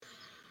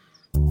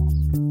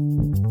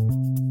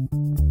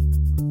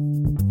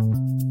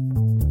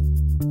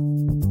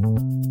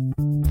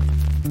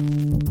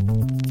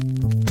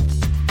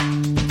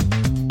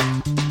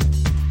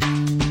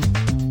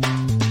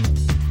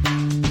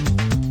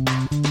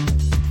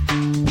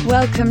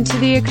Welcome to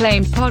the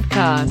acclaimed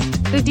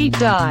podcast, The Deep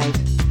Dive,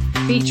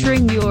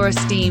 featuring your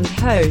esteemed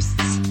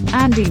hosts,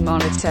 Andy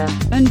Monitor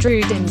and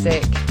Drew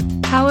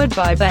Dinzik, powered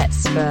by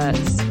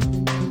BetSperts.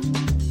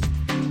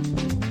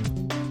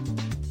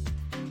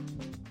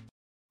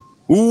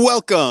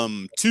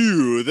 Welcome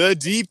to The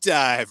Deep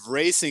Dive.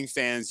 Racing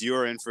fans,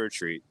 you're in for a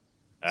treat.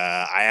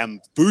 I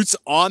am boots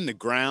on the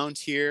ground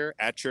here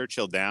at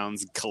Churchill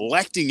Downs,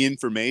 collecting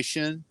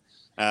information.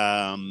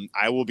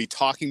 I will be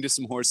talking to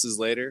some horses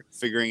later,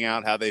 figuring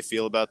out how they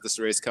feel about this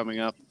race coming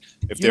up.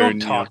 If you don't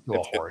talk to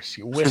a horse,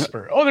 you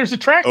whisper. Oh, there's a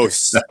tractor.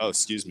 Oh,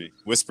 excuse me.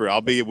 Whisper. I'll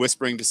be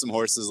whispering to some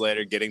horses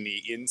later, getting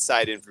the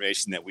inside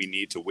information that we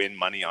need to win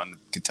money on the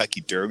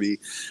Kentucky Derby.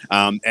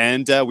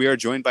 And we are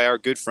joined by our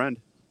good friend,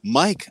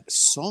 Mike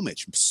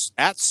Somich,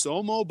 at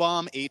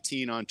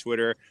SomoBomb18 on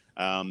Twitter.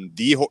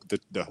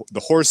 The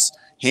horse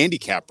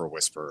handicapper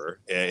whisperer,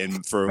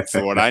 and for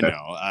what I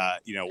know,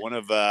 one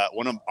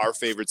of our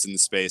favorites in the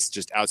space.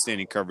 Just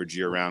outstanding coverage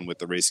year round with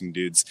the racing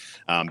dudes.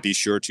 Be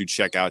sure to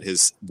check out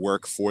his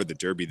work for the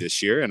Derby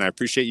this year, and I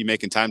appreciate you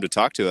making time to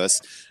talk to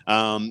us.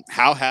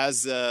 How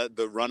has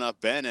the run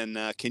up been,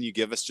 and can you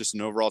give us just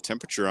an overall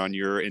temperature on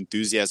your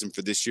enthusiasm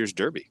for this year's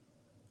Derby?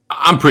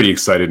 I'm pretty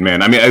excited,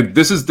 man. I mean,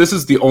 this is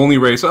the only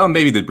race,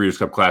 maybe the Breeders'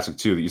 Cup Classic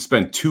too, that you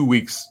spend 2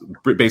 weeks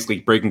basically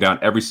breaking down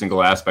every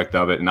single aspect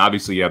of it. And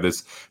obviously you have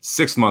this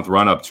 6-month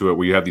run up to it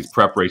where you have these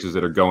prep races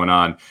that are going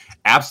on.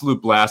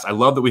 Absolute blast. I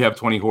love that we have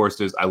 20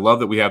 horses. I love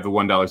that we have the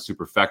 $1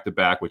 Superfecta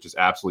back, which is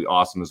absolutely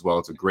awesome as well.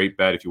 It's a great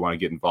bet if you want to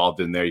get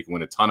involved in there. You can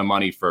win a ton of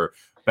money for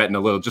betting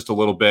just a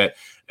little bit.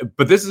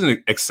 But this is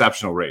an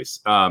exceptional race.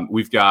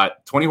 We've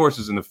got 20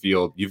 horses in the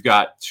field. You've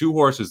got 2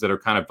 horses that are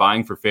kind of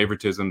vying for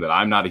favoritism that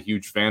I'm not a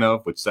huge fan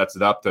of, which sets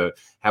it up to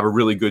have a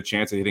really good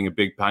chance of hitting a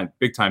big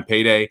time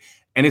payday.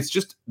 And it's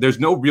just, there's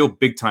no real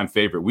big time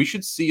favorite. We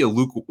should see a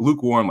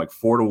lukewarm, like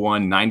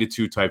 4-1,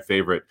 9-2 type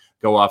favorite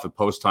go off at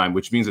post time,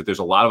 which means that there's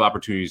a lot of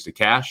opportunities to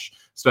cash,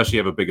 especially if you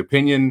have a big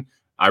opinion.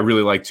 I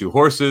really like 2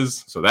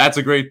 horses, so that's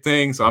a great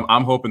thing. So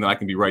I'm hoping that I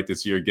can be right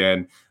this year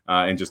again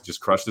and just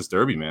crush this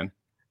Derby, man.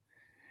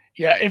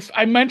 Yeah, if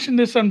I mentioned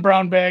this on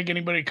Brown Bag,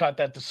 anybody caught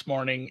that this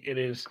morning, it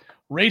is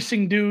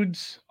Racing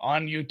Dudes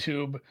on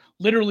YouTube.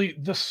 Literally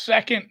the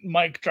second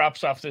Mike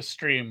drops off this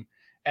stream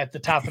at the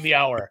top of the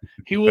hour,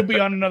 he will be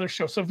on another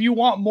show. So if you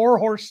want more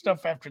horse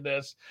stuff after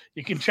this,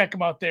 you can check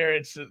him out there.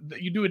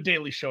 You do a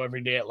daily show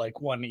every day at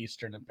like 1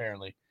 Eastern,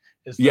 apparently.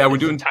 We're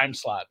doing time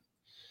slot.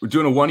 We're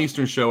doing a 1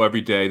 Eastern show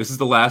every day. This is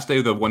the last day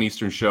of the 1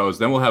 Eastern shows.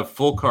 Then we'll have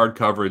full card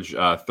coverage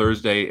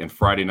Thursday and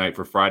Friday night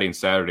for Friday and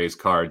Saturday's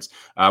cards,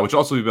 which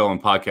also will be available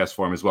in podcast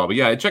form as well. But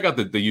yeah, check out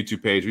the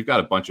YouTube page. We've got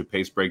a bunch of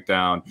pace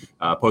breakdown,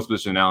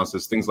 post-position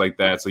analysis, things like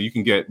that. So you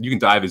can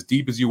dive as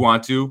deep as you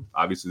want to.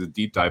 Obviously, the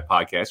deep dive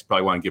podcast, you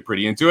probably want to get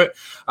pretty into it.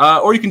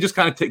 Or you can just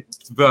kind of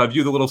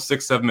view the little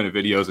 6-7 minute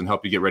videos and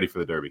help you get ready for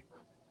the Derby.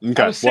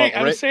 Okay.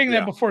 I was saying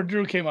that before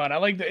Drew came on. I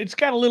like that. It's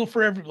got a little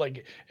for every,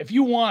 like, if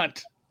you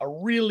want a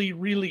really,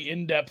 really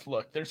in-depth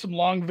look. There's some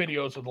long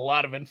videos with a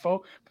lot of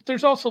info, but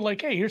there's also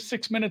like, hey, here's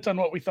 6 minutes on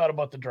what we thought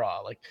about the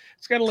draw. Like,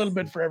 it's got a little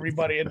bit for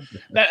everybody. And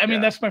that, I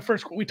mean, that's my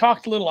first, we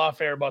talked a little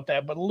off air about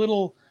that, but a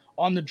little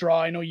on the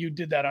draw. I know you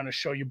did that on a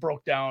show. You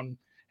broke down,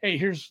 hey,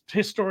 here's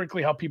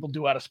historically how people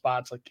do out of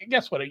spots. Like,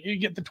 guess what? You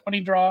get the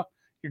 20 draw,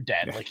 you're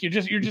dead. Like, you're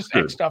just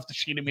X'd off the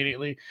sheet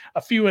immediately.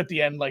 A few at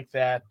the end like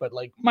that. But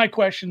like, my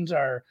questions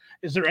are,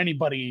 is there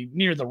anybody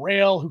near the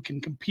rail who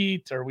can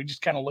compete? Or are we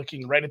just kind of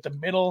looking right at the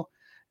middle?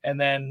 And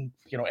then,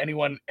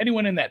 anyone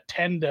in that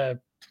 10 to,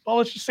 well,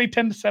 let's just say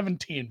 10 to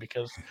 17,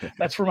 because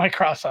that's where my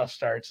cross-off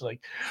starts.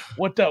 Like,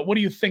 what do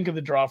you think of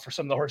the draw for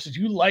some of the horses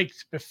you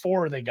liked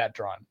before they got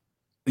drawn?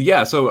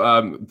 Yeah,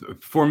 so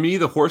for me,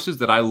 the horses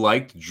that I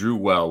liked drew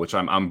well, which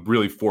I'm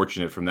really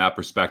fortunate from that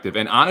perspective.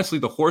 And honestly,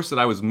 the horse that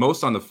I was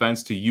most on the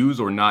fence to use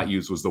or not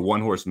use was the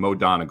 1 horse Mo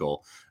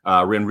Donegal.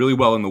 Ran really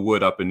well in the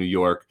wood up in New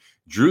York,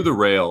 drew the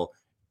rail.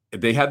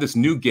 They had this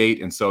new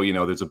gate, and so,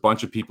 there's a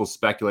bunch of people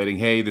speculating,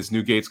 hey, this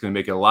new gate's going to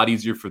make it a lot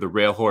easier for the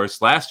rail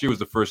horse. Last year was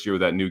the first year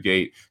with that new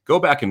gate. Go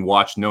back and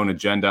watch Known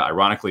Agenda,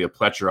 ironically, a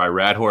Pletcher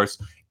Irad horse.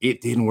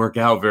 It didn't work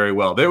out very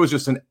well. There was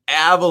just an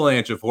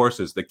avalanche of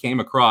horses that came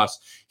across.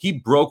 He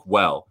broke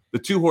well. The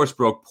 2 horse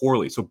broke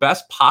poorly. So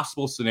best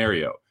possible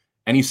scenario.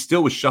 And he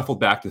still was shuffled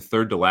back to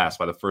third to last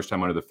by the first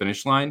time under the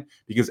finish line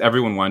because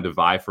everyone wanted to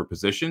vie for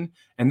position.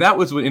 And that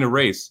was in a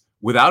race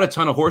without a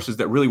ton of horses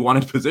that really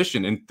wanted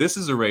position. And this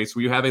is a race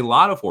where you have a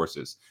lot of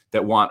horses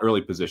that want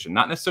early position,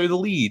 not necessarily the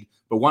lead,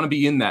 but want to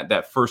be in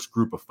that first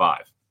group of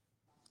 5.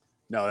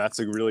 No, that's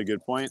a really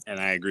good point, and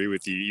I agree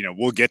with you.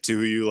 We'll get to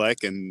who you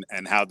like and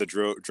how the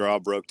draw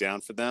broke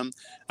down for them.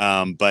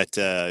 But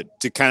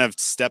to kind of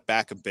step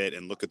back a bit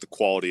and look at the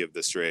quality of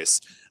this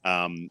race,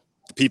 the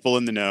people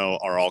in the know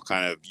are all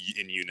kind of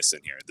in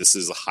unison here. This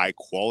is a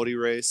high-quality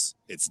race.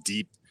 It's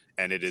deep,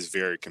 and it is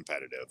very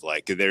competitive.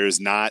 Like, there's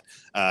no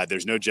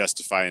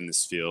Justify in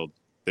this field.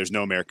 There's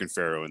no American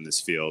Pharoah in this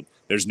field.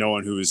 There's no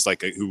one who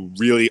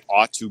really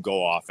ought to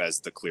go off as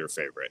the clear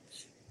favorite.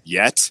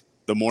 Yet,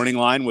 the morning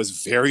line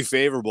was very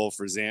favorable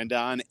for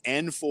Zandon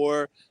and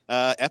for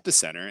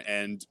Epicenter.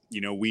 And,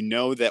 we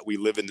know that we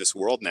live in this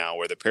world now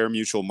where the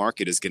pari-mutuel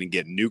market is going to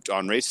get nuked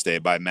on race day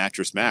by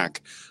Mattress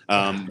Mac.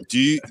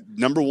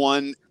 Number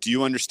one, do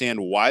you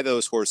understand why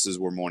those horses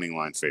were morning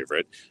line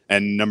favorite?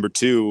 And number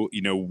two,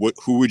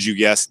 who would you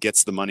guess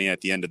gets the money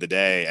at the end of the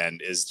day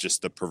and is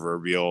just the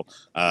proverbial,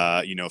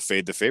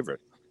 fade the favorite?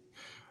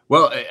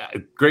 Well,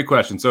 great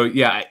question. So,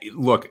 yeah,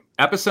 look,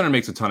 Epicenter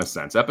makes a ton of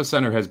sense.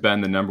 Epicenter has been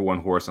the number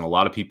one horse on a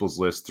lot of people's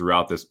lists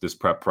throughout this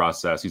prep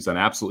process. He's done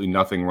absolutely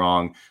nothing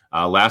wrong.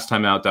 Last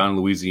time out down in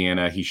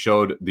Louisiana, he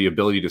showed the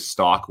ability to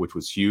stalk, which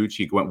was huge.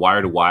 He went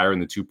wire to wire in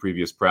the 2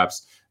 previous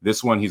preps.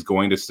 This one, he's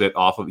going to sit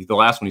off of the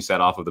last one. He sat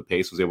off of the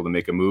pace, was able to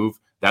make a move.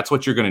 That's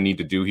what you're going to need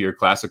to do here.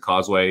 Classic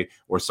Causeway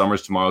or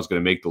Summers Tomorrow is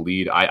going to make the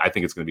lead. I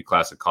think it's going to be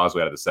Classic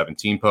Causeway out of the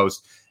 17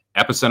 post.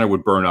 Epicenter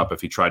would burn up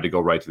if he tried to go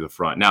right to the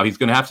front. Now, he's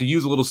going to have to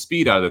use a little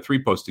speed out of the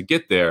 3 post to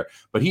get there,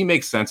 but he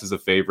makes sense as a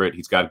favorite.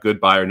 He's got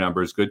good buyer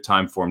numbers, good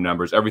time form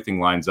numbers.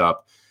 Everything lines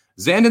up.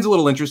 Zandon's a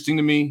little interesting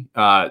to me.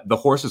 The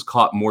horse has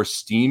caught more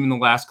steam in the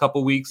last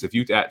couple weeks. If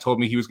you told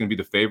me he was going to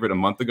be the favorite a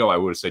month ago, I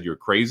would have said you're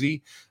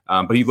crazy.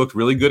 But he looked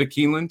really good at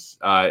Keeneland.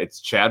 It's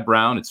Chad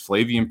Brown. It's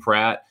Flavian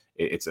Pratt.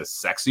 It's a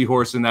sexy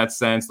horse in that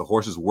sense. The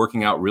horse is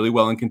working out really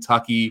well in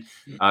Kentucky.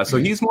 So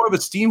he's more of a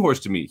steam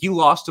horse to me. He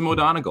lost to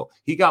Modonegal.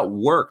 He got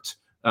worked.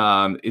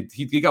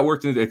 He got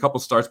worked in a couple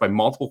starts by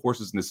multiple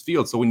horses in this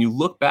field. So when you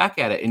look back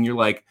at it and you're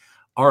like,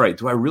 all right,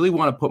 do I really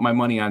want to put my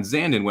money on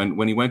Zandon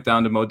when he went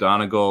down to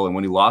Modonegal and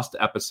when he lost to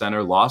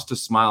Epicenter, lost to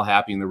Smile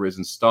Happy and the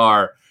Risen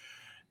Star?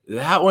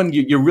 That one,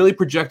 you're really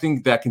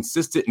projecting that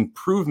consistent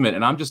improvement,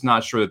 and I'm just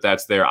not sure that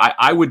that's there.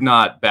 I would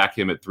not back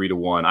him at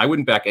 3-1. I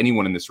wouldn't back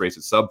anyone in this race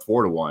at sub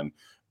 4-1,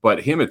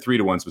 but him at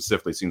 3-1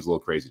 specifically seems a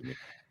little crazy to me.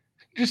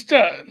 Just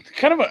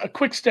kind of a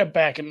quick step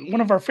back, and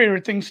one of our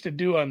favorite things to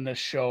do on this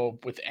show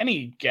with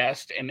any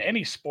guest in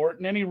any sport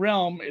in any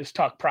realm is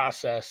talk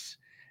process.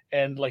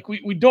 And like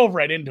we dove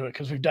right into it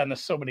because we've done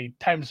this so many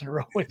times in a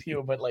row with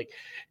you, but like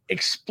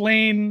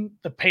explain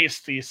the pace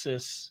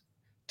thesis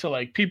to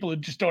like people who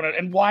just don't,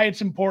 and why it's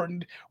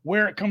important,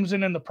 where it comes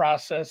in the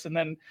process. And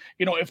then,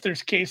 if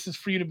there's cases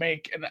for you to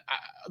make, and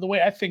the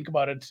way I think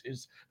about it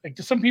is like,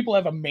 do some people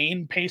have a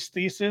main pace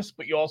thesis,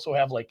 but you also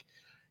have like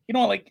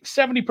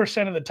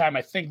 70% of the time,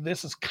 I think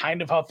this is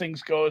kind of how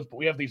things goes, but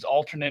we have these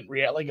alternate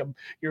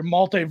your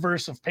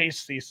multiverse of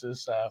pace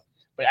thesis.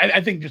 But I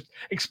think just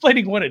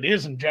explaining what it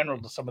is in general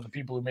to some of the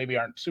people who maybe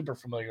aren't super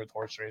familiar with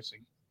horse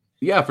racing.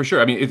 Yeah, for sure.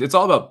 I mean, it's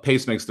all about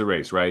pace makes the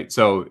race, right?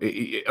 So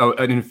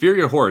an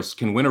inferior horse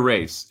can win a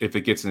race if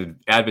it gets an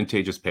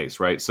advantageous pace,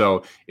 right?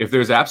 So if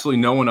there's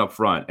absolutely no one up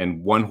front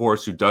and one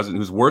horse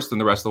who's worse than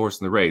the rest of the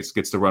horse in the race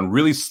gets to run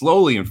really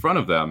slowly in front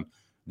of them,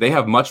 they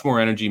have much more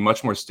energy,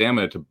 much more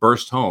stamina to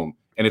burst home,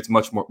 and it's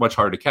much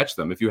harder to catch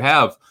them. If you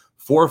have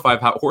 4 or 5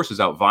 horses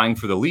out vying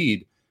for the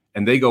lead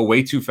and they go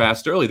way too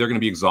fast early, they're going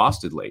to be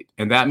exhausted late.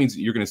 And that means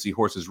that you're going to see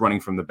horses running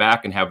from the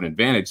back and have an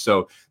advantage.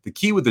 So the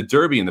key with the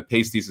Derby and the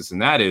pace thesis in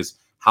that is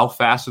how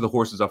fast are the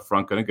horses up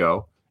front going to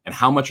go and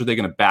how much are they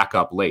going to back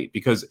up late?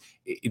 Because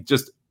it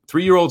just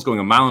 3-year-olds going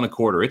 1.25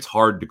 miles, it's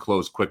hard to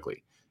close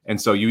quickly. And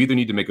so you either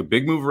need to make a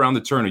big move around the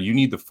turn or you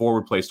need the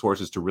forward placed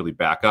horses to really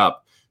back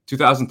up.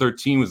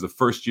 2013 was the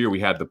first year we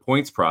had the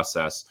points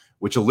process,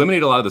 which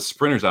eliminated a lot of the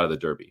sprinters out of the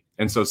Derby.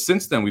 And so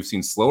since then, we've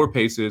seen slower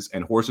paces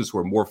and horses who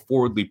are more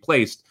forwardly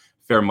placed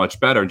fare much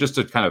better. And just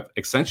to kind of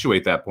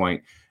accentuate that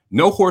point,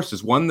 no horse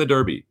has won the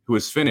Derby who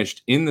has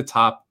finished in the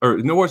top, or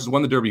no horse has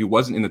won the Derby who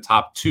wasn't in the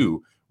top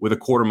 2 with a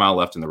 1/4 mile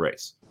left in the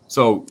race.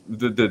 So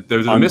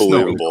there's a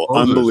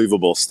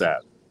unbelievable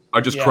stat.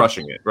 Are just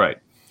crushing it, right?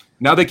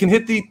 Now they can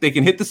hit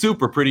the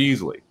super pretty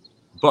easily,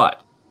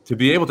 but to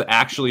be able to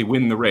actually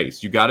win the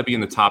race, you got to be in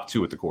the top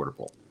 2 at the quarter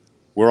pole.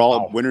 We're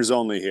all winners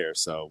only here,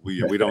 so we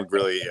don't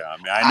really.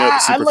 I know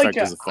the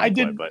superfecta is a fun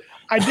play, but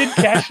I did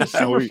catch the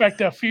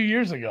superfecta a few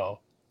years ago.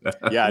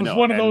 Yeah, it was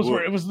one of those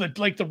where it was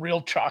the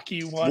real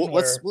chalky one.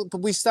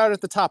 But we start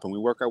at the top and we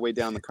work our way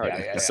down the card.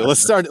 So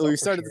let's start. We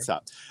start at the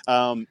top.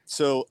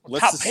 So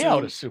let's top assume,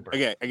 payout is super.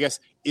 Okay, I guess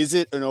is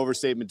it an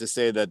overstatement to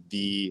say that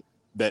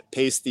that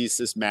pace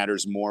thesis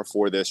matters more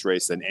for this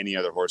race than any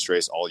other horse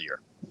race all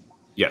year?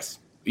 Yes,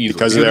 easily.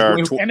 Because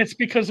it's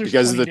because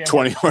of the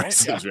 20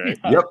 horses, right?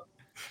 Yeah. Yep.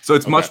 So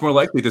it's much more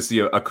likely to see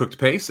a cooked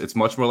pace. It's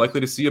much more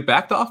likely to see a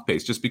backed off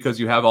pace just because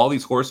you have all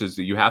these horses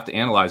that you have to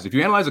analyze. If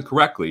you analyze it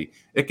correctly,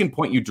 it can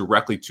point you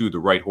directly to the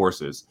right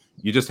horses.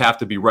 You just have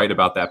to be right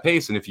about that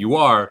pace. And if you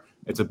are,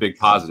 it's a big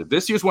positive.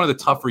 This year's one of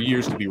the tougher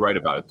years to be right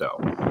about it,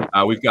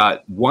 though. We've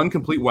got one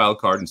complete wild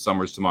card in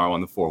Summers Tomorrow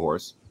on the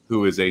 4-horse,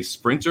 who is a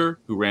sprinter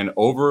who ran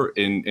over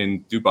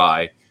in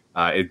Dubai.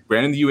 It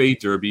ran in the UAE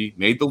Derby,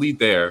 made the lead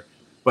there.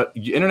 But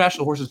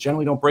international horses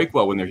generally don't break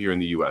well when they're here in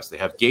the U.S. They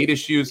have gait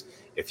issues.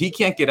 If he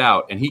can't get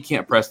out and he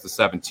can't press the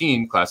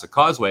 17 Classic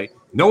Causeway,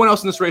 no one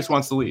else in this race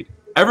wants the lead.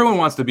 Everyone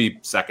wants to be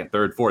 2nd,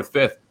 3rd, 4th,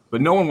 5th, but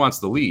no one wants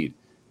the lead.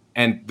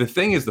 And the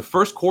thing is, the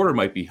first quarter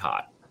might be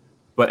hot.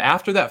 But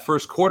after that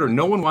first quarter,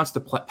 no one wants to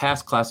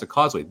pass Classic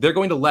Causeway. They're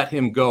going to let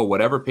him go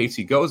whatever pace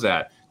he goes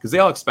at because they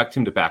all expect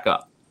him to back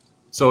up.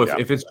 So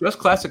if it's just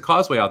Classic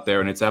Causeway out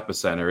there and it's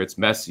Epicenter, it's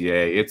Messier,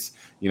 it's,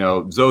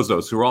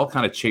 Zozos, who are all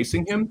kind of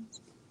chasing him,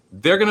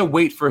 they're going to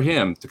wait for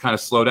him to kind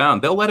of slow down.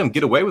 They'll let him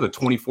get away with a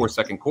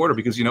 24-second quarter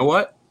because you know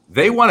what?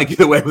 They want to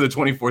get away with a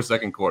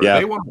 24-second quarter. Yeah.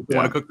 They want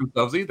to cook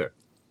themselves either.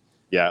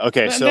 Yeah.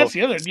 Okay. And so that's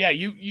the other. Yeah.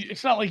 You.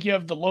 It's not like you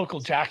have the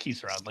local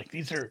jockeys around. Like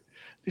these are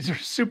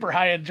super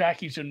high end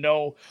jockeys who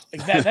know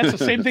like that. That's the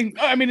same thing.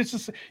 I mean, it's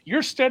just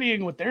you're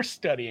studying what they're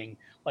studying.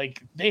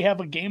 Like they have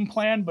a game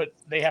plan, but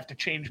they have to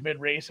change mid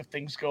race if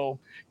things go,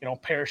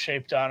 pear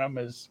shaped on them.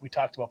 As we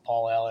talked about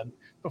Paul Allen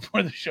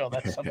before the show,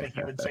 that's something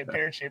he would say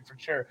pear shaped for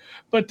sure.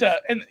 But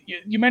and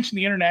you mentioned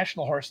the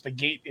international horse, the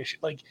gate issue,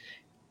 like.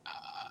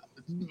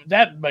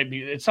 That might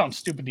be. It sounds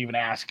stupid to even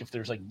ask if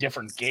there's like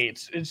different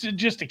gates. It's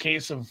just a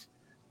case of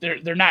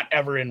they're not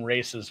ever in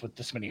races with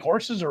this many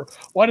horses, or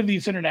why do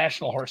these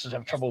international horses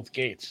have trouble with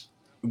gates?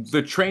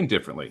 They're trained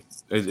differently.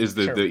 Is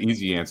the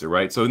easy answer,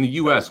 right? So in the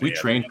U.S., we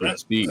train for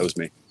speed. That was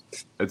me.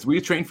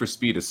 We train for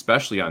speed,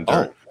 especially on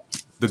dirt.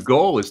 The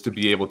goal is to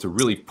be able to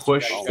really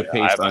push the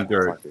pace on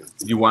dirt.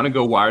 You want to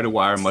go wire to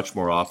wire much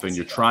more often.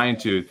 You're trying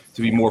to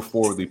be more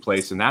forwardly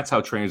placed, and that's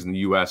how trainers in the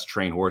U.S.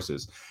 train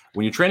horses.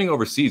 When you're training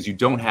overseas, you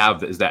don't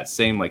have that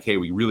same like, hey,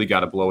 we really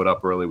got to blow it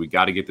up early. We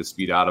got to get the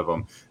speed out of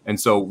them.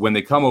 And so when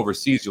they come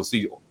overseas, you'll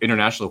see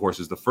international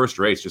horses, the first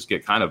race, just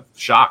get kind of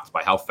shocked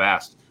by how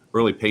fast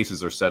early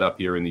paces are set up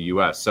here in the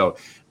U.S. So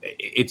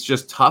it's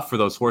just tough for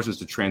those horses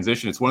to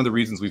transition. It's one of the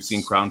reasons we've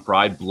seen Crown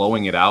Pride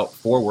blowing it out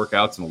 4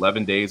 workouts in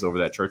 11 days over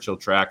that Churchill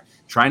track,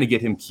 trying to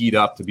get him keyed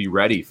up to be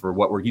ready for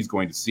what he's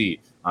going to see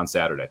on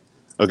Saturday.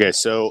 Okay,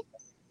 so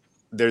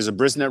there's a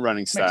Brisnet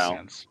running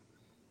style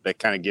that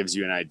kind of gives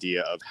you an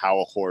idea of how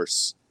a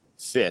horse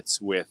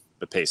fits with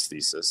the pace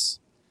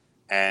thesis.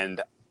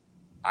 And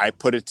I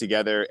put it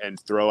together and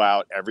throw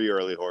out every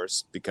early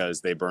horse because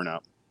they burn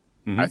up.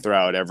 Mm-hmm. I throw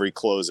out every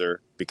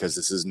closer because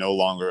this is no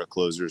longer a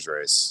closer's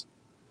race.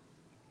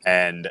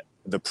 And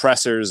the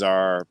pressers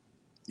are,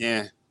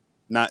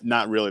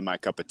 not really my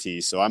cup of tea.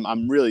 So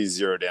I'm really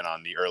zeroed in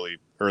on the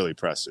early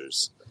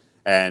pressers.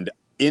 And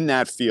in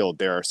that field,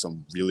 there are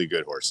some really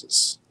good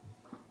horses.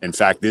 In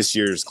fact, this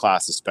year's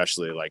class,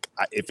 especially, like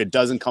if it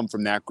doesn't come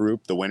from that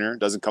group, the winner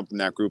doesn't come from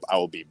that group, I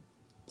will be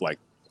like,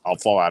 I'll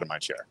fall out of my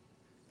chair.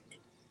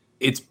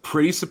 It's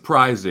pretty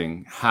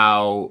surprising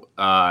how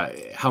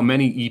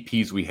many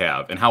EPs we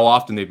have and how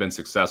often they've been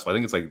successful. I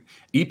think it's like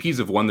EPs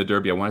have won the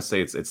Derby. I want to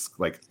say it's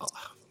like,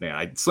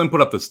 Slim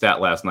put up the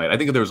stat last night. I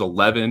think there's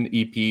 11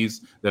 EPs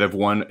that have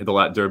won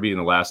the Derby in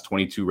the last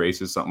 22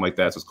 races, something like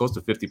that. So it's close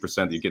to 50%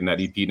 that you're getting that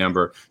EP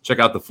number. Check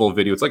out the full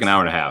video. It's like an hour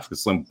and a half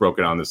because Slim broke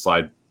it on this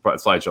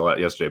slideshow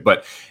yesterday.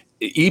 But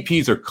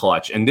EPs are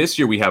clutch, and this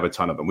year we have a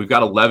ton of them. We've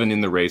got 11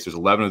 in the race. There's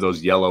 11 of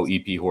those yellow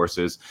EP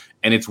horses,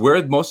 and it's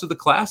where most of the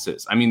class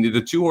is. I mean,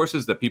 the 2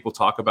 horses that people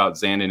talk about,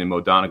 Zandon and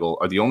Mo Donegal,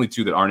 are the only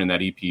 2 that aren't in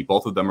that EP.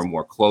 Both of them are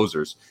more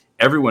closers.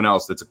 Everyone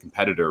else that's a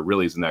competitor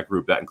really is in that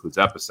group. That includes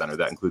Epicenter,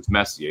 that includes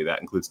Messier,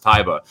 that includes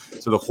Taiba.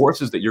 So the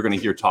horses that you're going to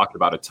hear talked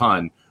about a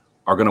ton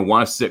are going to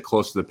want to sit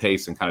close to the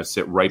pace and kind of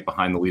sit right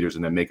behind the leaders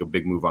and then make a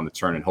big move on the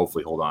turn and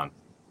hopefully hold on.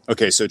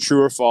 Okay, so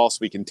true or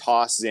false, we can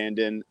toss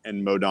Zandon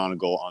and Mo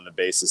Donegal on the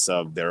basis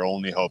of their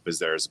only hope is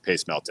there's a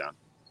pace meltdown.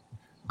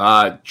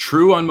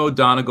 True on Mo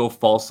Donegal,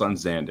 false on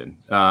Zandon.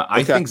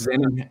 I think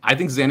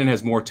Zandon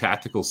has more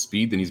tactical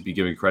speed than he's been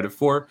given credit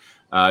for.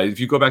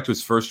 If you go back to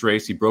his first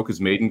race, he broke his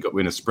maiden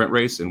in a sprint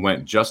race and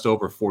went just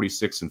over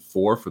 46-4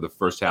 for the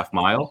first half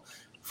mile.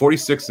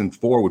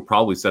 46-4 would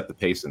probably set the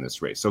pace in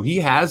this race. So he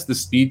has the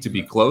speed to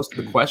be close.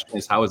 The question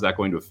is, how is that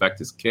going to affect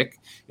his kick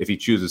if he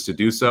chooses to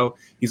do so?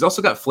 He's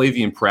also got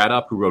Flavian Pratt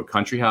up, who rode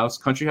Country House.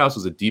 Country House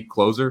was a deep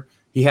closer.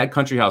 He had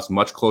Country House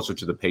much closer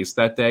to the pace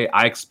that day.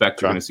 I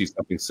expect we're going to see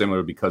something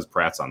similar because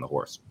Pratt's on the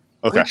horse.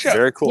 Okay,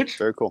 very cool.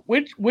 Very cool.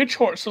 Which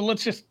horse? So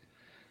let's just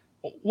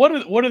what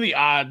are the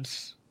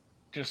odds?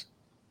 Just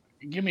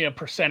give me a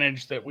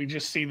percentage that we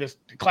just see this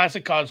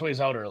Classic Causeway's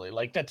out early.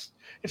 Like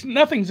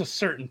nothing's a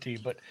certainty,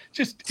 but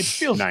just it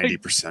feels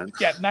 90%. Like,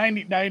 yeah,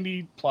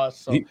 90 plus.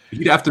 So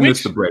he'd have to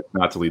miss the break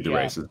not to lead the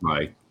race is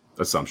my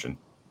assumption.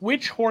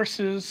 Which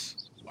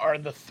horses are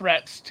the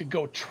threats to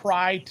go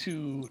try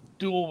to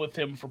duel with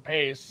him for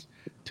pace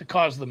to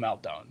cause the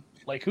meltdown?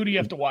 Like, who do you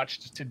have to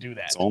watch to do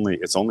that?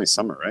 It's only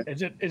Summer, right?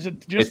 Is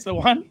it just the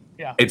one?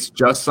 Yeah. It's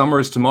just Summer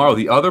is tomorrow.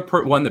 The other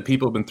one that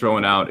people have been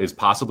throwing out is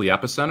possibly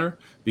Epicenter,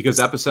 because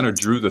Epicenter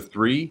drew the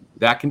 3.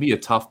 That can be a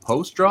tough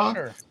post draw.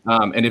 Sure.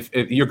 And if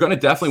you're going to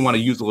definitely want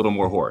to use a little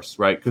more horse,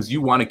 right? Because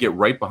you want to get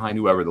right behind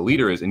whoever the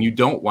leader is, and you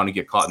don't want to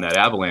get caught in that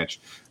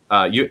avalanche.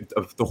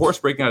 The horse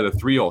breaking out of the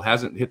 3-hole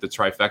hasn't hit the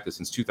trifecta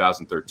since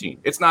 2013.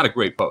 It's not a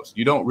great post.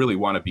 You don't really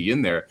want to be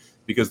in there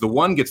because the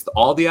 1 gets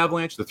all the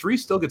avalanche. The 3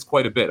 still gets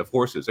quite a bit of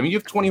horses. I mean, you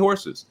have 20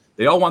 horses.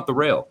 They all want the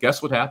rail.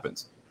 Guess what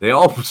happens? They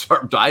all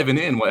start diving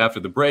in after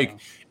the break,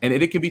 and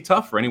it can be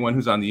tough for anyone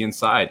who's on the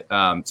inside.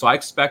 So I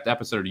expect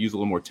Epicenter to use a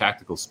little more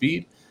tactical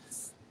speed.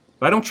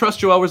 But I don't trust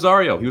Joel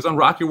Rosario. He was on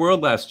Rock Your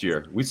World last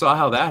year. We saw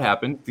how that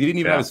happened. He didn't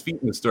even have his feet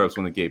in the stirrups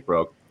when the gate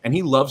broke. and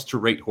he loves to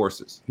rate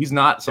horses. He's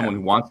not someone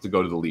who wants to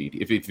go to the lead.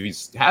 If he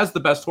has the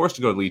best horse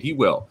to go to the lead, he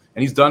will.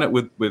 And he's done it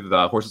with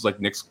horses like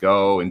Knicks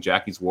Go and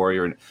Jackie's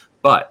Warrior.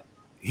 But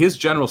his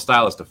general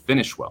style is to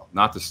finish well,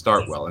 not to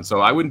start well. And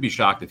so I wouldn't be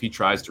shocked if he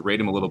tries to rate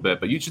him a little bit.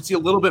 But you should see a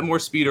little bit more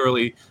speed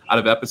early out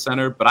of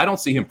Epicenter. But I don't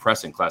see him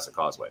pressing Classic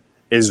Causeway.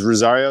 Is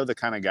Rosario the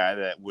kind of guy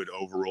that would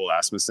overrule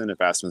Asmussen if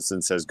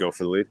Asmussen says go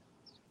for the lead?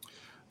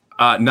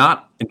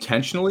 Not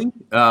intentionally.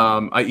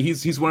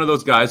 He's one of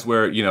those guys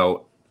where,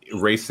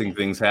 racing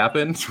things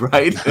happen,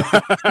 right?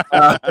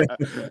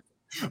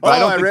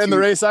 I ran the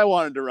race I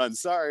wanted to run.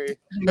 Sorry.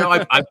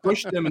 I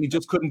pushed him and he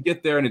just couldn't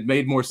get there, and it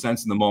made more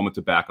sense in the moment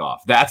to back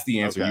off. That's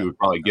the answer he would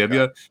probably give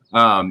you.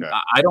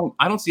 I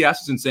don't see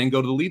Asmussen saying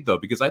go to the lead, though,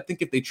 because I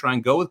think if they try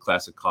and go with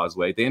Classic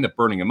Causeway, they end up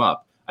burning him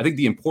up. I think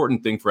the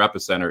important thing for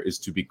Epicenter is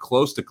to be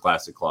close to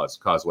Classic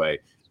Causeway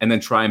and then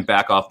try and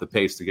back off the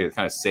pace to get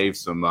kind of save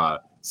some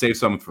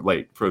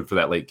for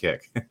that late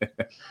kick.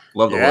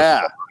 Love the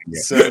horse.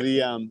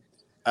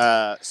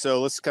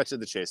 So let's cut to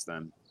the chase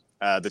then.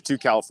 The two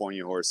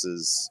California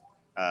horses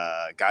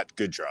got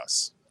good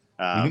draws.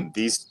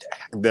 These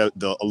a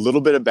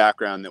little bit of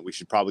background that we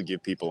should probably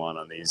give people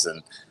on these,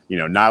 and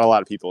not a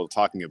lot of people are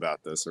talking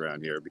about this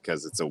around here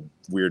because it's a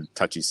weird,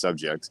 touchy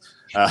subject.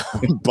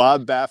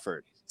 Bob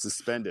Baffert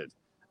suspended,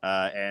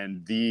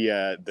 and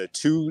the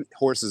two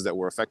horses that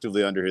were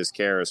effectively under his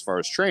care as far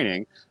as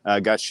training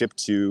got shipped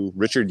to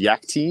Richard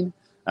Yachtine,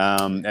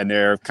 and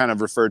they're kind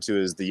of referred to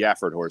as the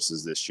Yaffert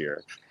horses this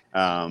year.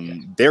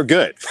 They're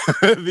good.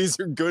 These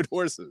are good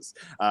horses.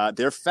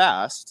 They're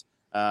fast,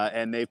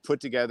 and they've put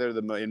together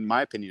in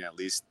my opinion, at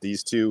least,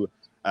 these two,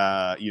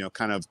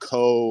 kind of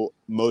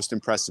most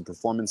impressive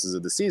performances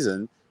of the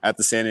season at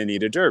the Santa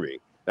Anita Derby.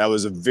 That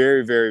was a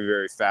very, very,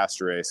 very fast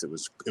race. It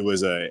was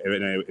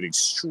an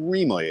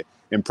extremely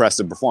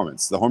impressive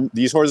performance.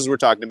 These horses we're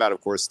talking about, of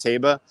course,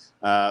 Taiba,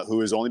 who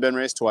has only been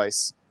raced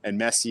twice, and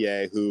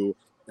Messier, who,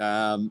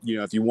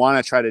 if you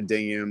want to try to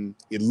ding him,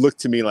 it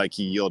looked to me like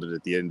he yielded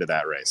at the end of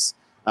that race.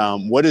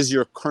 What is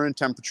your current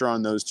temperature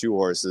on those two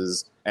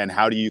horses, and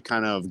how do you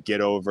kind of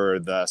get over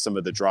some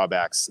of the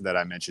drawbacks that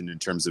I mentioned in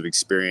terms of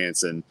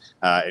experience and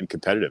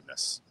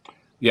competitiveness?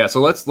 Yeah,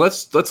 so let's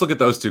look at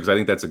those two, because I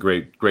think that's a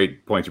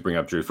great point to bring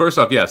up, Drew. First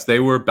off, yes,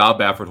 they were Bob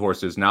Baffert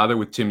horses. Now they're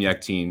with Tim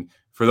Yachtine.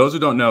 For those who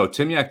don't know,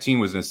 Tim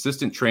Yachtine was an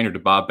assistant trainer to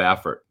Bob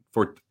Baffert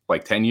for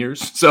like 10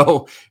 years.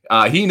 So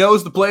he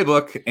knows the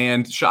playbook.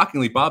 And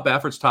shockingly, Bob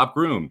Baffert's top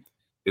groom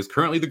is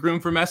currently the groom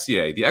for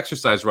Messier, the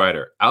exercise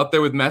rider, out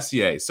there with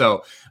Messier.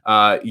 So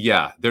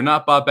they're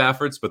not Bob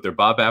Baffert's, but they're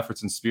Bob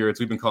Baffert's in spirits.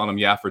 We've been calling them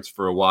Yaffert's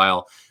for a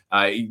while.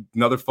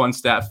 Another fun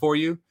stat for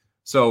you.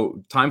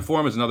 So time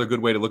form is another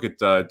good way to look at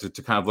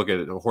to kind of look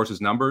at a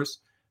horse's numbers.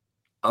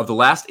 Of the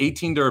last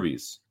 18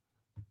 derbies,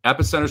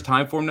 Epicenter's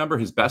time form number,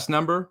 his best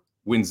number,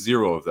 wins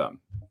 0 of them.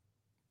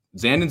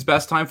 Zandon's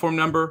best time form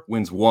number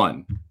wins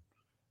 1.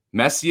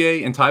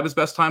 Messier and Taiba's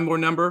best time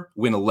form number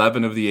win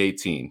 11 of the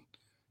 18.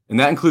 And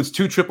that includes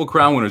 2 Triple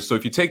Crown winners. So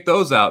if you take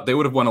those out, they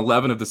would have won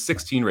 11 of the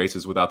 16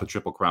 races without the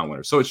Triple Crown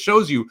winners. So it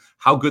shows you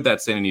how good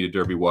that Santa Anita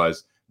Derby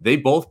was. They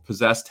both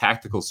possess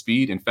tactical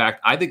speed. In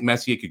fact, I think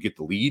Messier could get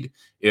the lead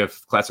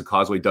if Classic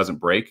Causeway doesn't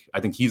break. I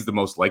think he's the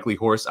most likely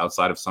horse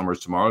outside of Summers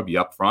Tomorrow to be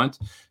up front.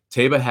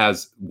 Taiba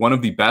has one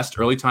of the best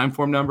early time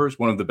form numbers,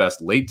 one of the best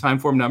late time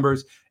form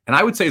numbers, and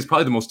I would say is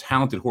probably the most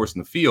talented horse in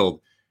the field.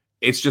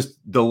 It's just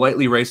the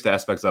lightly raced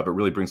aspects of it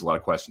really brings a lot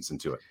of questions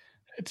into it.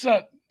 It's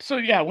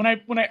when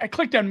I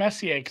clicked on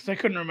Messier, because I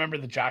couldn't remember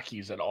the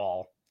jockeys at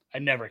all. I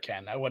never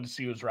can. I wanted to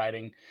see who's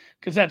riding,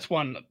 because that's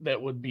one that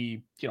would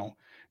be,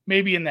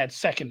 maybe in that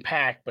second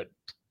pack, but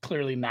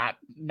clearly not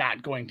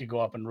going to go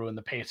up and ruin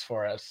the pace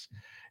for us.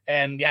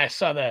 And I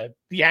saw the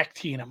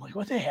Yachtine. I'm like,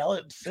 what the hell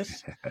is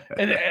this?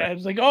 And I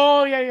was like,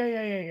 oh yeah.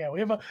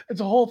 It's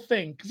a whole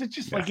thing, because it's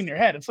just like in your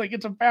head. It's like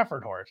it's a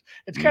Baffert horse.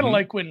 It's kind of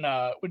like when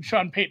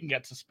Sean Payton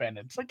gets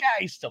suspended. It's like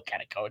he's still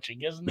kind of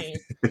coaching, isn't he?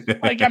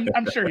 Like I'm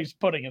sure he's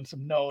putting in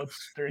some notes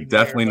during.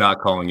 Definitely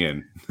not calling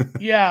in.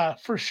 Yeah,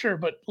 for sure.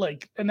 But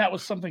and that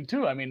was something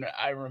too. I mean,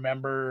 I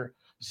remember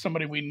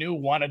somebody we knew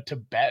wanted to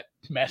bet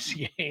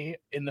Messier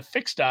in the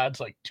fixed odds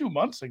like 2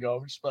 months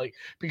ago, just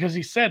because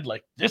he said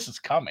this is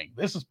coming.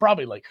 This is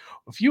probably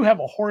if you have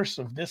a horse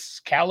of this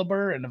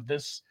caliber and of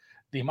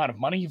the amount of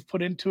money you've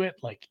put into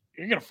it,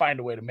 you're going to find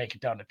a way to make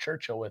it down to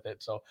Churchill with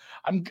it. So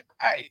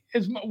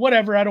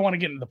whatever. I don't want to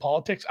get into the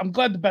politics. I'm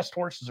glad the best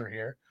horses are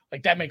here.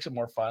 That makes it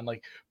more fun.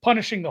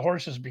 Punishing the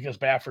horses because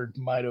Baffert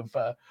might have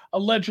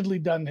allegedly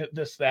done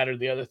this, that, or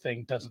the other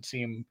thing doesn't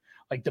seem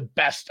like the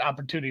best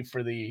opportunity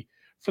for the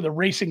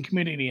racing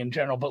community in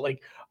general. But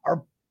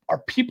are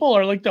people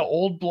the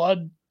old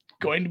blood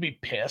going to be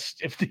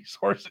pissed if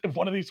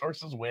one of these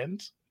horses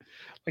wins?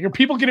 Are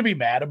people going to be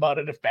mad about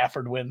it if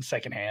Baffert wins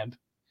secondhand?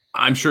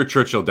 I'm sure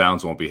Churchill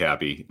Downs won't be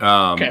happy.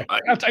 Okay. I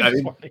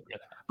just wanted to hear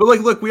that. But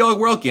look,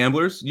 we're all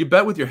gamblers. You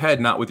bet with your head,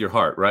 not with your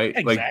heart, right?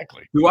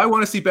 Exactly. Do I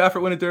want to see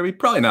Baffert win a Derby?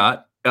 Probably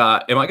not.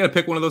 Am I going to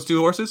pick one of those two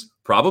horses?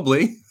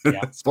 Probably.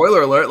 Yeah.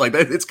 Spoiler alert!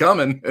 It's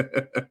coming.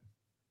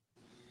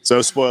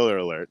 So spoiler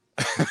alert.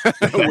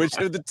 Which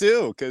of the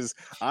two? Because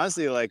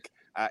honestly, like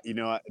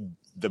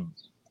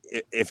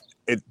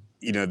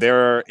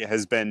there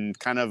has been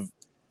kind of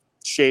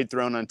shade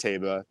thrown on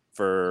Taiba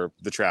for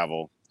the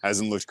travel.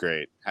 Hasn't looked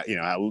great.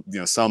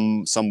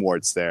 Some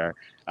warts there.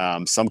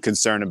 Some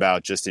concern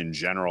about just in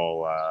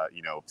general,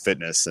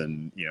 fitness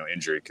and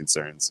injury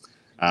concerns.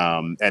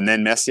 And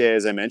then Messier,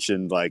 as I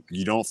mentioned, like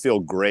you don't feel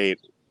great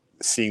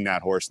seeing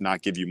that horse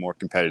not give you more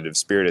competitive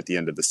spirit at the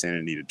end of the Santa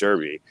Anita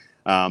Derby.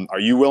 Are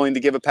you willing to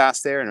give a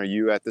pass there? And are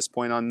you at this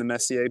point on the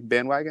Messier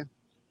bandwagon?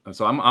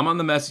 So I'm on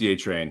the Messier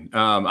train.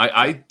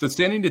 The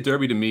Santa Anita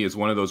Derby to me is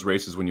one of those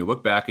races when you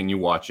look back and you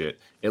watch it,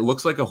 it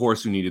looks like a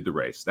horse who needed the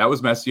race. That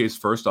was Messier's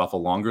first off a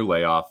longer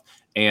layoff.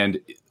 And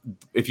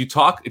if you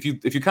kind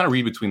of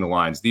read between the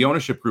lines, the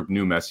ownership group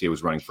knew Messier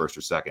was running first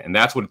or second, and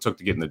that's what it took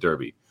to get in the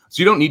Derby. So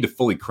you don't need to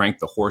fully crank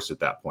the horse at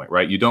that point,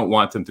 right? You don't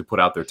want them to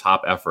put out their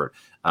top effort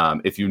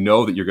if you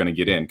know that you're going to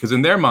get in. Because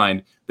in their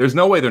mind, there's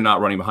no way they're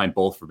not running behind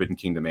both Forbidden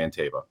Kingdom and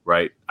Taiba,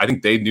 right? I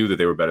think they knew that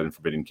they were better than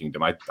Forbidden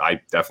Kingdom. I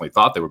definitely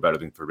thought they were better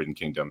than Forbidden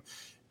Kingdom.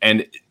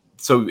 And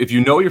so if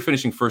you know you're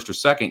finishing first or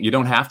second, you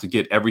don't have to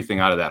get everything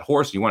out of that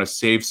horse. You want to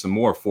save some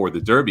more for the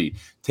Derby.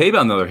 Taiba,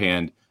 on the other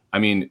hand, I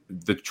mean,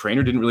 the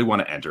trainer didn't really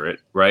want to enter it,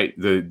 right?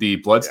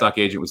 The bloodstock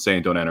agent was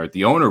saying don't enter it.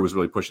 The owner was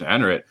really pushing to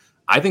enter it.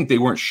 I think they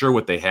weren't sure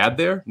what they had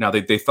there. Now,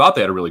 they thought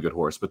they had a really good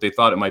horse, but they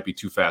thought it might be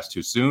too fast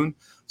too soon.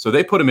 So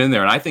they put him in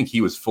there, and I think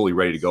he was fully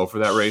ready to go for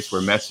that race,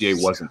 where Messier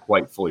wasn't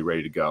quite fully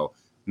ready to go.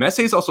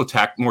 Messier's also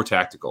more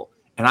tactical.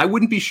 And I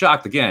wouldn't be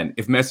shocked, again,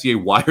 if Messier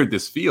wired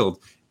this field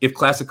if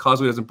Classic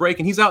Causeway doesn't break,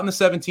 and he's out in the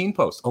 17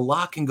 post. A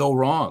lot can go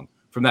wrong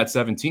from that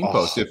 17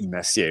 post. If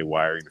Messier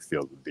wiring the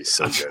field would be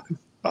so good.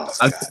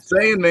 I'm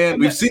saying, man,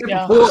 we've seen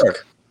it before.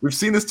 We've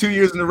seen this 2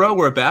 years in a row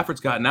where Baffert's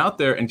gotten out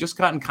there and just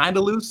gotten kind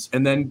of loose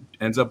and then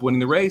ends up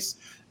winning the race.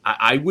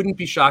 I wouldn't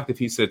be shocked if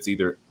he sits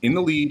either in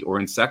the lead or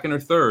in second or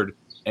third,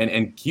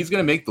 and he's going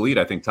to make the lead,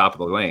 I think, top of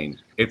the lane.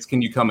 It's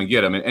can you come and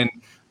get him? And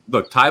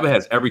look, Taiba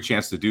has every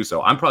chance to do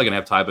so. I'm probably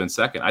going to have Taiba in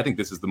second. I think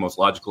this is the most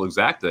logical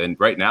exacta, and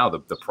right now the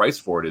price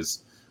for it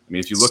is, I mean,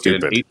 if you look at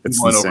an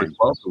 8-1 over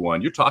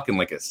 12-1, you're talking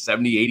like a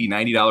 $70, $80,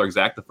 $90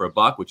 exacta for a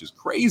buck, which is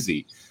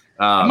crazy.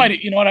 I might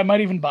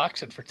even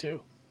box it for $2.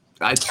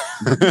 The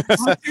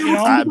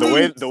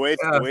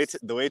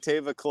way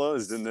Taiba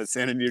closed in the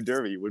Santa Anita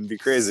Derby wouldn't be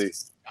crazy.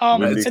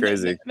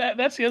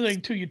 That's the other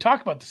thing too. You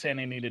talk about the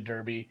Santa Anita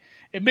Derby.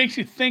 It makes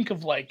you think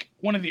of like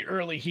one of the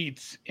early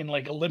heats in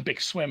like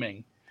Olympic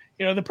swimming.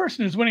 You know, the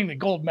person who's winning the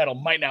gold medal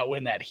might not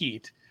win that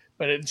heat,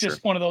 but it's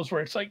just one of those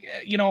where it's like,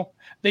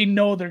 they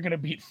know they're going to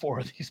beat 4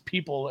 of these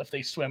people if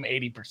they swim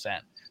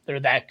 80%. They're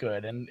that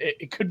good, and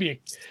it could be,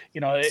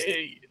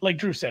 like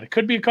Drew said, it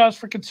could be a cause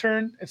for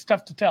concern. It's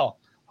tough to tell.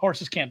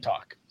 Horses can't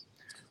talk.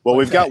 Well,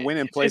 we've got win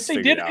in place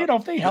figured out.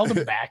 If they held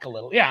him back a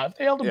little. Yeah, if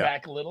they held him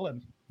back a little.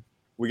 And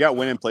we got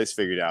win in place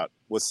figured out.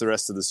 What's the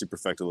rest of the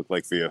superfecta look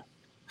like for you?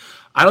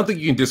 I don't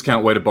think you can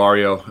discount Way to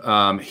Barrio.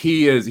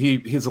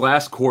 His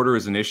last quarter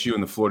is an issue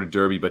in the Florida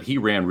Derby, but he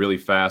ran really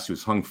fast. He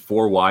was hung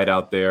 4 wide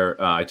out there.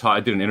 I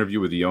did an interview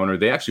with the owner.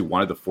 They actually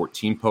wanted the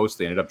 14 post.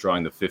 They ended up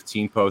drawing the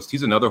 15 post.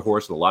 He's another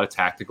horse with a lot of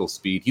tactical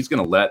speed. He's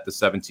going to let the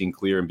 17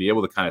 clear and be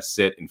able to kind of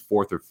sit in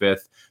 4th or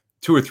 5th,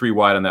 2 or 3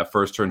 wide on that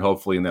first turn,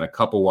 hopefully, and then a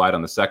couple wide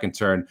on the second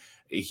turn.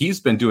 He's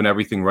been doing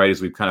everything right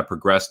as we've kind of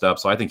progressed up,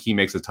 so I think he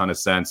makes a ton of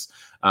sense.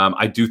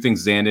 I do think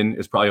Zandon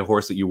is probably a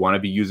horse that you want to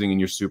be using in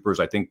your supers.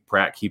 I think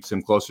Pratt keeps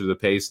him closer to the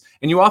pace,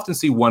 and you often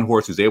see one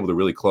horse who's able to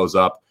really close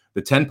up.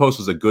 The 10 post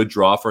was a good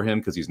draw for him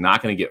because he's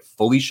not going to get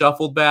fully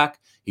shuffled back.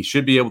 He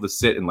should be able to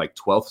sit in like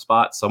 12th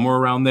spot, somewhere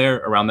around there,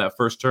 around that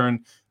first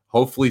turn.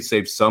 Hopefully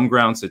save some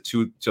ground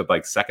to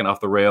like second off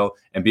the rail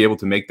and be able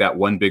to make that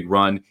one big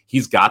run.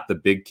 He's got the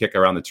big kick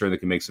around the turn that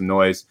can make some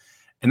noise.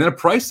 And then a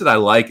price that I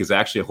like is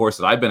actually a horse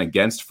that I've been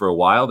against for a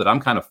while that I'm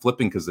kind of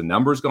flipping because the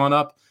number's gone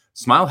up.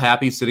 Smile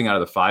Happy sitting out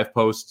of the 5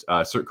 post,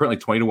 currently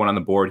 20-1 on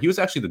the board. He was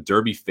actually the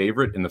Derby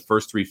favorite in the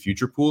first 3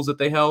 future pools that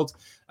they held.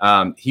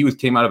 He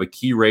came out of a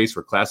key race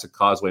where Classic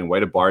Causeway and Way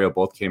to Barrio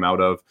both came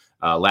out of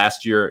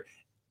last year.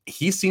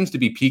 He seems to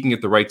be peaking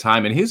at the right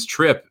time. And his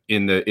trip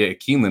at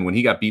Keeneland when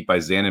he got beat by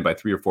Zandon by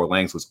 3 or 4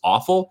 lengths was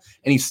awful.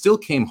 And he still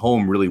came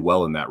home really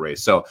well in that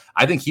race. So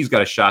I think he's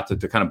got a shot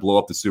to kind of blow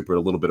up the super at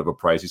a little bit of a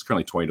price. He's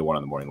currently 20-1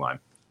 on the morning line.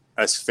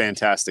 That's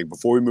fantastic.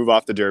 Before we move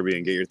off the Derby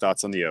and get your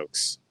thoughts on the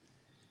Oaks,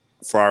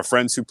 for our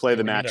friends who play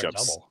the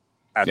matchups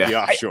at the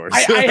offshores,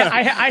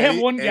 I have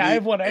one. I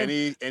have one.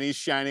 Any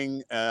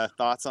shining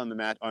thoughts on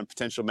on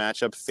potential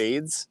matchup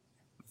fades?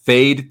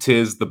 Fade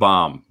Tiz the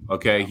Bomb.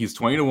 Okay, he's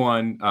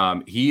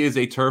 20-1. He is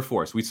a turf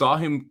horse. We saw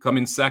him come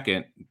in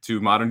second to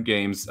Modern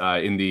Games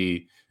in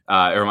the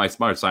my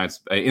Smart Science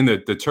in the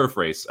turf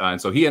race,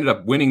 and so he ended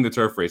up winning the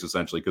turf race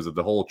essentially because of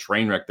the whole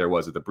train wreck there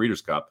was at the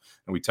Breeders' Cup,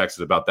 and we texted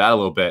about that a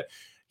little bit.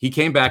 He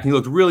came back and he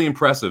looked really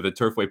impressive at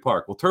Turfway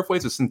Park. Well, Turfway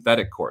is a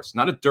synthetic course,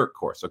 not a dirt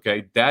course,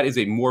 okay? That is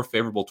a more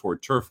favorable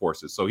toward turf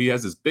horses. So he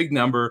has this big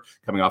number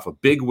coming off a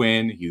big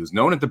win. He was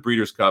known at the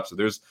Breeders' Cup, so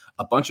there's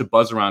a bunch of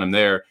buzz around him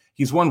there.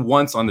 He's won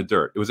once on the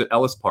dirt. It was at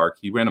Ellis Park.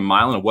 He ran a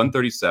mile and a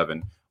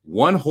 1:37.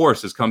 One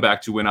horse has come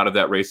back to win out of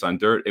that race on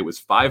dirt. It was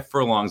 5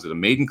 furlongs at a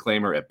maiden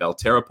claimer at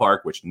Belterra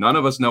Park, which none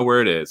of us know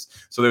where it is.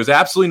 So there's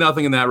absolutely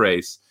nothing in that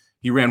race.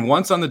 He ran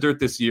once on the dirt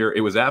this year.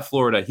 It was at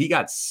Florida. He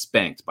got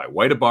spanked by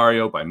White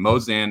Abarrio, by Mo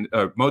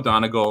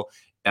Donegal,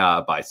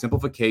 by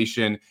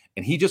Simplification,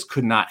 and he just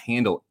could not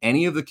handle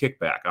any of the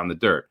kickback on the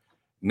dirt.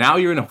 Now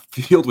you're in a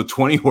field with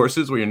 20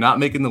 horses where you're not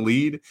making the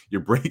lead.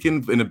 You're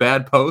breaking in a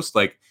bad post.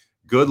 Like,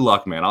 good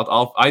luck, man.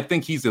 I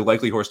think he's the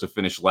likely horse to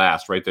finish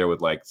last, right there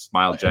with like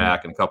Smile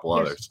Jack and a couple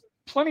others.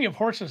 Plenty of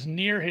horses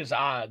near his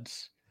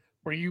odds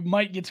where you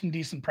might get some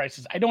decent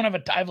prices. I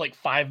have like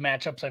 5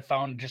 matchups I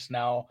found just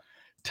now.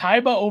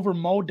 Taiba over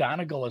Mo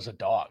Donegal as a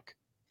dog.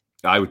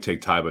 I would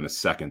take Taiba in a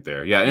second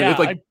there. Yeah, and it's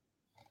like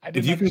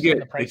if you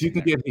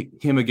can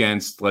get him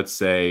against, let's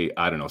say,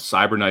 I don't know,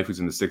 Cyberknife, who's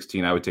in the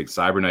 16, I would take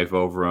Cyberknife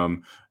over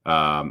him.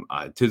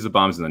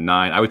 Tizabomb's in the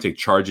 9. I would take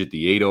Charge It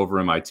the 8 over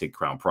him. I'd take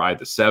Crown Pride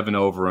the 7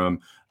 over him.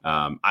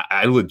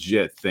 I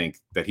legit think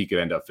that he could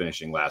end up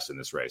finishing last in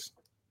this race.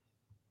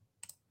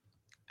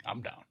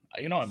 I'm down.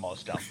 I'm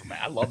always down for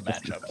I love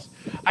matchups.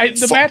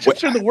 The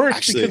matchups are the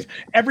worst because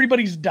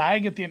everybody's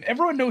dying at the end.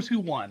 Everyone knows who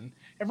won.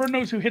 Everyone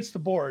knows who hits the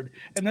board.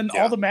 And then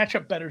all the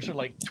matchup bettors are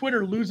like,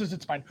 Twitter loses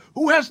its mind.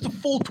 Who has the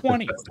full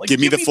 20? Like, give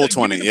me the full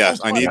 20. Yeah,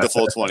 I need the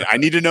full 20. I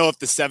need to know if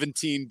the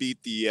 17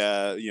 beat the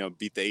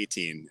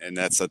 18. And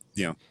that's,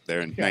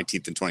 they're in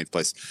 19th and 20th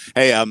place.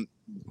 Hey,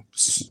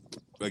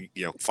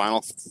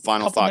 final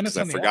thought, because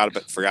I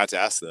forgot to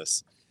ask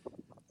this.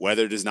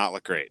 Weather does not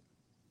look great.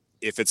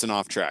 If it's an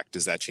off track,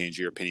 does that change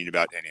your opinion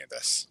about any of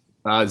this?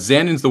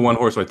 Zandon's the one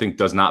horse who I think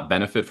does not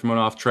benefit from an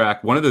off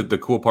track. One of the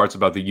cool parts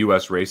about the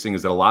U.S. racing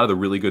is that a lot of the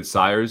really good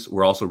sires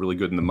were also really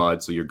good in the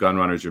mud. So your Gun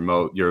Runners,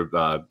 your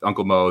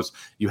Uncle Mo's,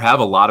 you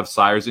have a lot of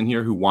sires in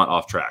here who want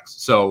off tracks.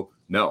 So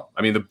no,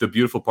 I mean the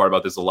beautiful part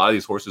about this, a lot of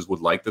these horses would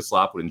like the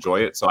slop, would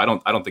enjoy it. So I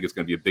don't think it's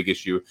going to be a big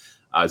issue.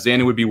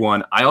 Zandon would be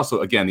one. I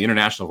also, again, the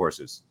international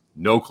horses,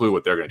 no clue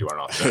what they're going to do on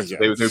off track. So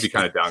they would be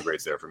kind of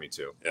downgrades there for me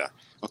too. Yeah.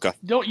 Okay.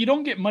 You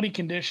don't get muddy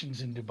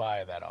conditions in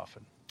Dubai that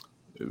often.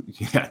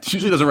 Yeah, it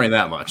usually doesn't rain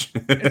that much.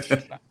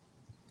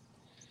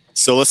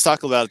 So let's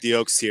talk about the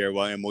Oaks here,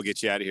 and we'll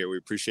get you out of here. We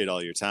appreciate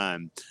all your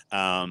time.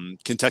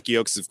 Kentucky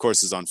Oaks, of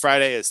course, is on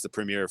Friday. It's the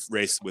premier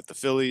race with the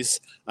fillies.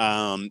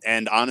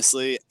 And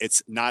honestly,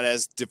 it's not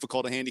as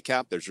difficult a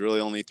handicap. There's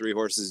really only 3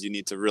 horses you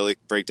need to really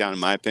break down, in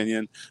my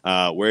opinion.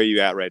 Where are you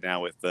at right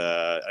now with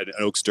an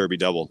Oaks Derby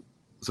double?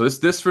 So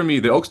this for me,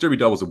 the Oaks Derby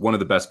double is one of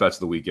the best bets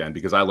of the weekend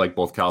because I like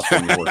both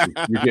California horses.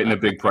 You're getting a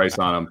big price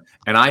on them,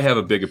 and I have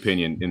a big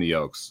opinion in the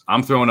Oaks.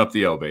 I'm throwing up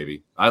the O,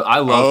 baby. I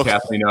love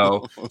Kathleen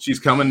O. She's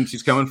coming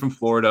from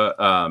Florida.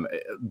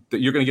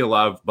 You're going to get a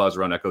lot of buzz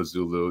around Echo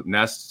Zulu.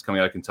 Nest is coming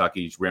out of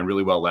Kentucky. She ran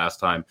really well last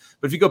time.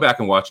 But if you go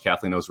back and watch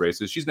Kathleen O's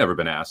races, she's never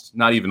been asked,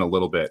 not even a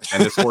little bit.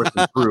 And this horse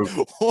improved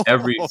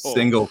every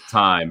single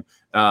time.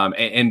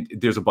 And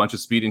there's a bunch of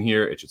speed in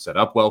here. It should set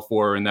up well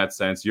for her in that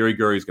sense. Yuri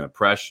Guri is going to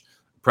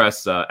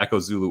press Echo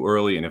Zulu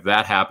early, and if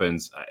that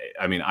happens,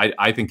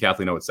 I think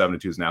Kathleen O at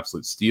 7-2 is an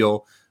absolute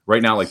steal.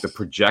 Right now, like the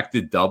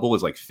projected double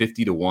is like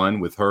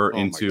 50-1 with her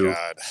into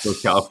those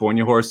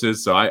California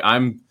horses. So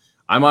I'm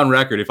on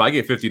record. If I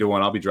get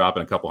 50-1, I'll be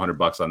dropping a couple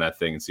 $100 on that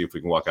thing and see if we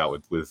can walk out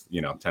with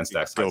 10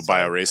 stacks. Go buy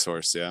a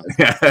racehorse, yeah.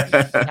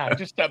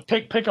 Just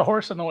pick a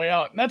horse on the way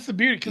out. And that's the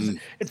beauty, because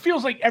it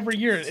feels like every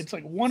year it's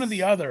like one or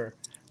the other.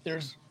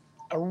 There's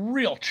a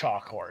real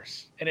chalk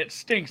horse, and it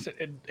stinks.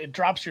 It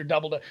drops your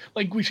double to,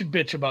 like, we should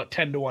bitch about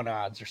 10-1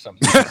 odds or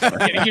something.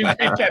 You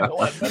guys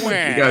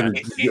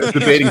are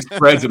debating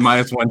spreads at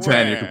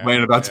 -110. You're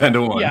complaining about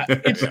 10-1. Yeah,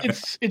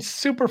 it's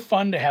super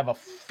fun to have a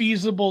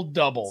feasible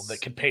double that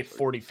can pay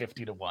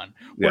 40-50-1.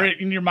 Where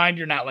in your mind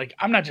you're not like,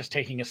 I'm not just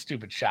taking a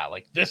stupid shot.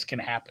 Like, this can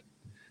happen.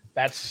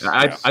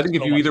 I think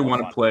if you either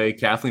want to play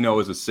Kathleen O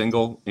as a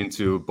single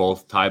into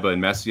both Taiba and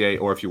Messier,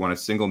 or if you want a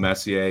single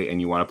Messier and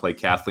you want to play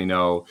Kathleen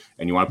O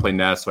and you want to play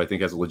Ness, so I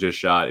think has a legit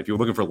shot. If you're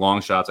looking for long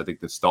shots, I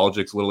think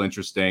Nostalgic's a little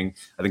interesting.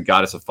 I think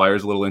Goddess of Fire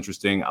is a little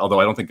interesting, although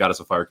I don't think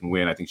Goddess of Fire can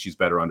win. I think she's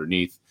better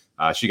underneath.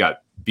 She got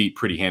beat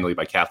pretty handily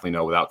by Kathleen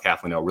O without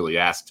Kathleen O really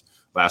asked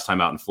last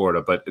time out in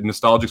Florida. But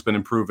Nostalgic's been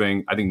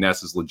improving. I think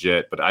Ness is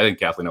legit, but I think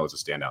Kathleen O is a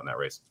standout in that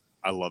race.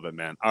 I love it,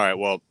 man. All right,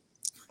 well,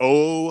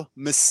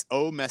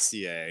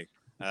 Messier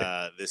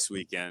this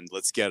weekend.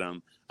 Let's get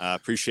him.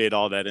 Appreciate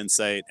all that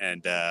insight.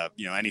 And,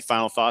 any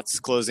final thoughts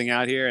closing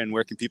out here? And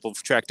where can people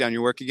track down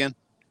your work again?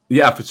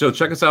 Yeah, so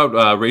check us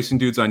out, Racing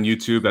Dudes on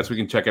YouTube. That's where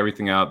you can check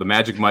everything out. The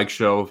Magic Mike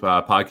Show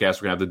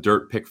podcast. We're going to have the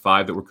Dirt Pick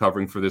 5 that we're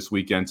covering for this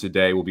weekend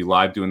today. We'll be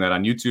live doing that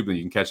on YouTube, and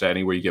you can catch that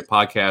anywhere you get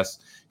podcasts.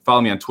 Follow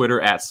me on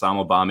Twitter at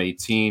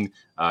Samobomb18.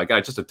 I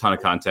got just a ton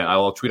of content.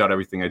 I'll tweet out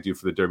everything I do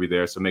for the Derby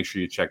there, so make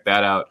sure you check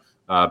that out.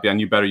 Be on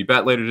You Better You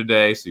Bet later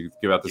today, so you can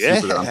give out the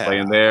super that I'm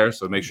playing there.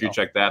 So make sure you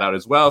check that out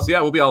as well.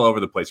 So, we'll be all over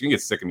the place. You can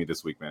get sick of me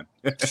this week, man.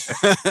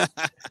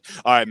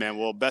 All right, man.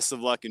 Well, best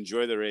of luck.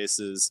 Enjoy the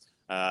races.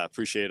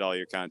 Appreciate all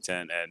your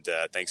content, and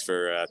thanks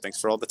for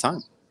all the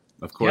time.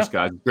 Of course,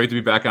 guys. Great to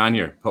be back on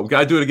here. Hope we got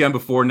to do it again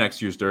before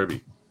next year's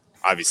Derby.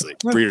 obviously.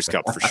 Breeders'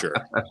 Cup for sure.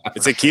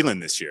 It's at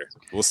Keeneland this year.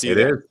 We'll see. It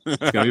is.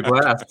 It's going to be a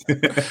blast.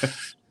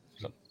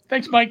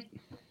 Thanks, Mike.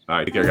 All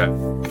right. Take care, guys.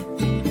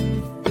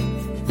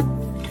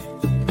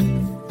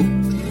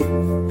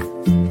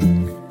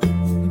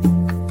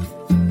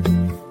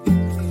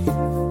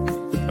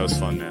 That was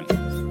fun, man.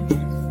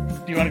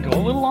 Do you want to go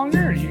a little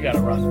longer, or you got to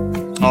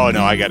run? Oh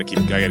no, I got to keep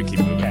moving.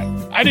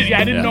 Okay. I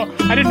didn't know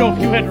if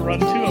you had to run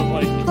too. I'm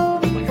like,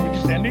 are we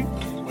just ending?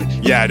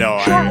 Yeah, no.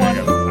 Short one.